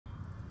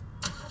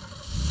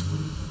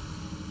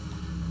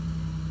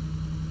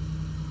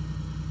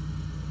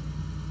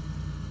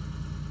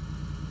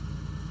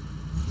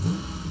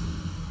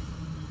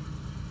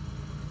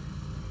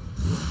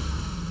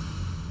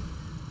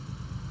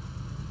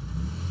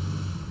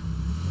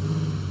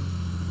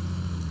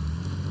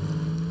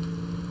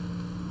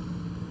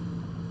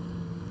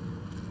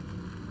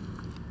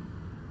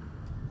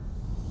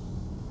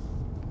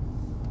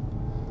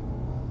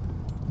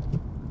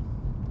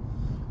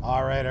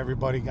All right,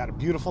 everybody, got a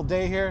beautiful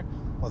day here.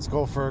 Let's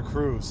go for a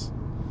cruise.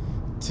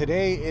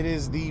 Today it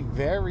is the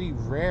very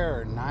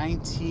rare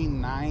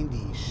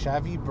 1990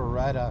 Chevy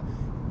Beretta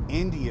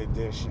Indy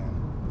edition.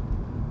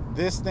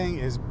 This thing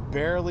is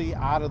barely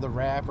out of the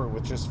wrapper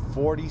with just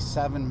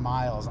 47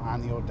 miles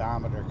on the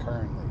odometer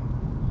currently.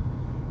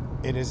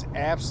 It is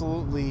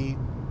absolutely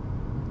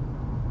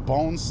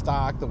bone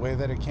stock the way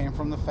that it came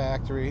from the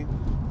factory.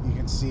 You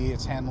can see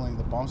it's handling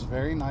the bumps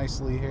very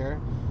nicely here.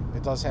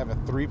 It does have a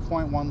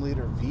 3.1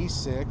 liter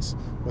V6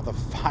 with a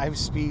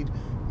 5-speed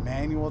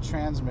manual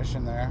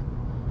transmission there.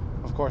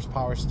 Of course,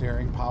 power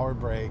steering, power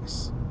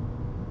brakes.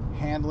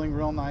 Handling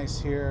real nice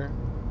here.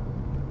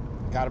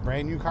 Got a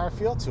brand new car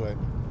feel to it.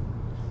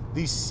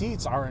 These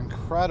seats are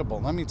incredible.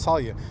 Let me tell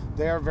you,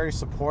 they are very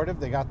supportive.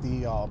 They got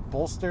the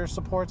bolster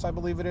supports, I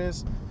believe it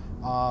is.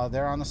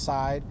 They're on the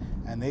side,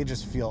 and they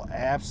just feel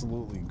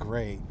absolutely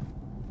great.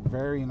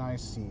 Very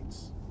nice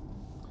seats.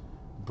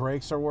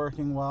 Brakes are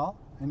working well.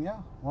 And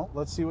yeah, well,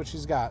 let's see what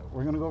she's got.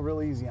 We're going to go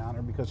real easy on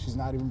her because she's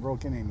not even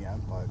broken in yet,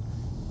 but...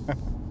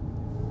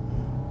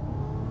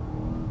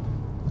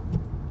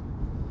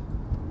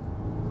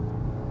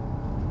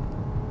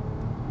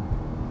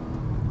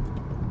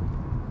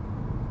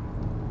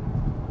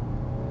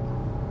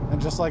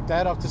 And just like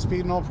that, up to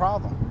speed, no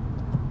problem.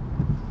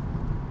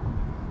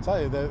 I'll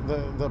tell you,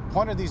 the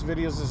point of these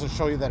videos is to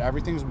show you that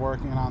everything's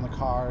working on the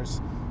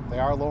cars. They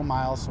are low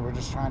miles, so we're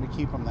just trying to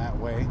keep them that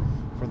way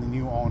for the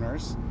new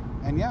owners.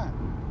 And yeah,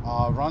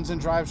 runs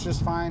and drives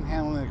just fine,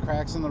 handling the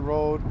cracks in the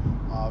road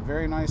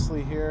very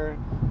nicely here,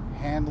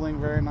 handling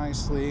very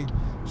nicely.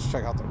 Let's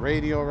check out the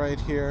radio right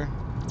here.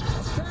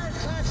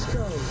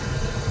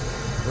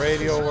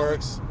 Radio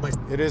works.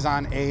 It is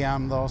on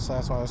AM though, so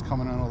that's why I was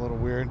coming in a little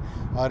weird.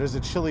 It is a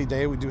chilly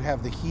day. We do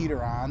have the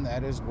heater on.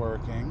 That is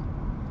working.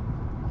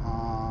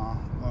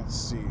 Let's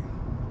see.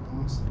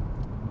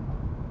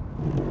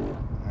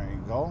 There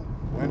you go.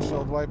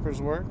 Windshield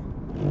wipers work.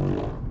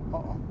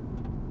 Uh-oh.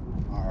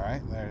 All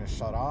right, they're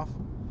shut off.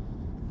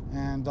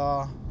 And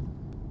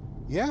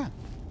yeah,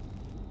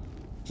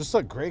 just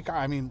a great car.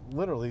 I mean,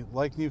 literally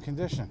like new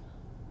condition.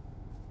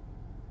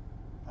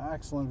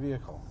 Excellent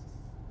vehicle.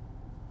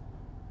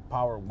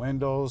 Power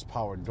windows,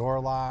 power door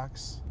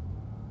locks.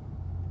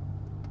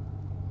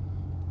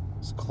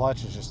 This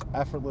clutch is just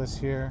effortless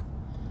here.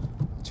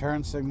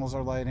 Turn signals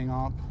are lighting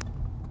up.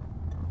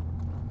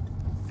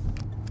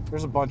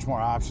 There's a bunch more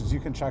options.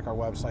 You can check our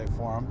website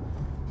for them.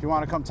 If you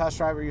want to come test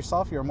drive it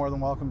yourself, you're more than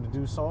welcome to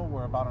do so.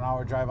 We're about an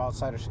hour drive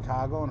outside of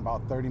Chicago and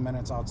about 30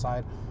 minutes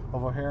outside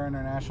of O'Hare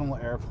International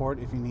Airport.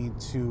 If you need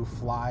to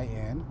fly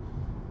in,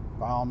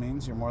 by all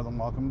means, you're more than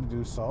welcome to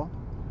do so.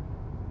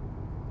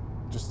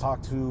 Just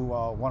talk to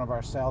one of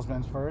our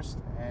salesmen first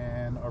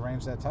and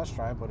arrange that test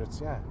drive, but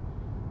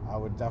I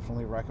would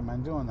definitely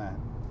recommend doing that.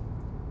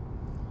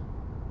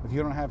 If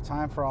you don't have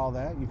time for all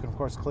that, you can of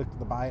course click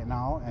the buy it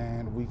now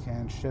and we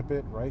can ship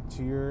it right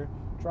to your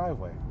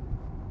driveway.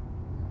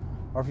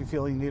 Or if you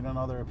feel you need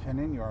another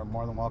opinion, you are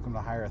more than welcome to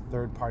hire a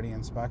third-party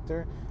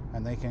inspector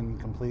and they can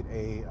complete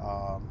a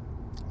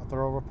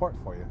thorough report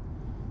for you.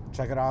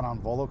 Check it out on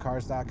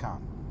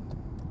volocars.com.